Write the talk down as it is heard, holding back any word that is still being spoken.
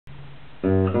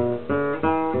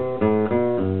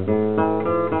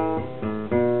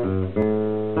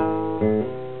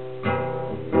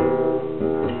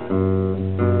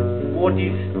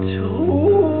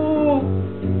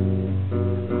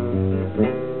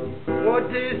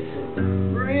is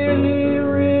really,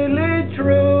 really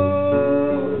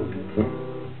true?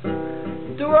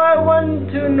 Do I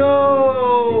want to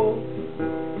know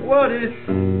what is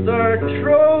the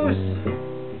truth?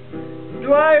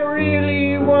 Do I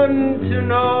really want to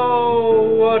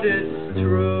know what is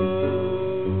true?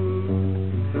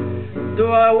 Do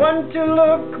I want to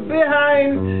look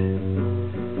behind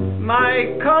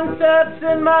my concepts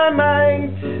in my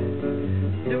mind?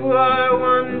 Do I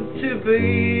want to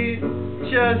be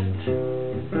just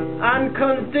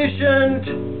unconditioned,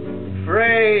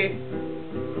 free?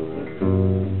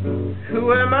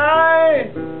 Who am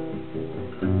I?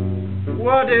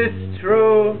 What is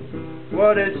true?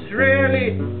 What is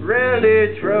really,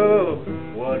 really true?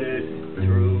 What is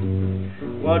true?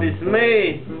 What is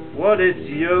me? What is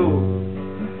you?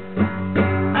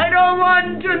 I don't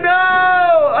want to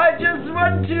know! I just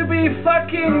want to be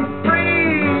fucking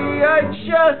free! I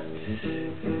just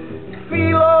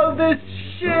feel all this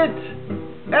shit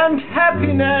and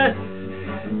happiness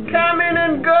coming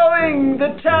and going.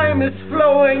 The time is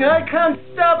flowing. I can't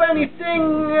stop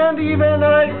anything, and even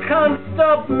I can't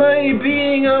stop my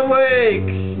being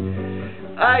awake.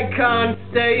 I can't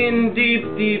stay in deep,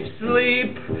 deep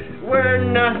sleep where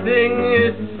nothing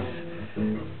is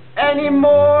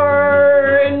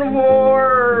anymore in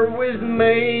war with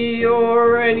me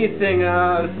or anything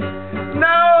else.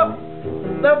 Now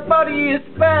the body is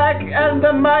back and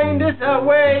the mind is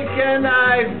awake, and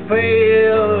I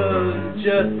feel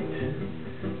just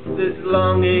this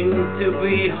longing to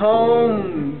be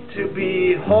home, to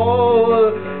be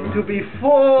whole, to be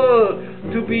full,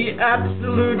 to be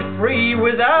absolute free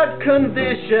without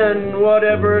condition,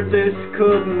 whatever this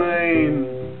could mean.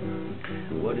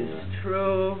 What is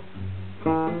true?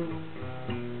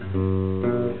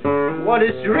 What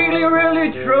is really,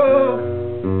 really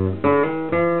true?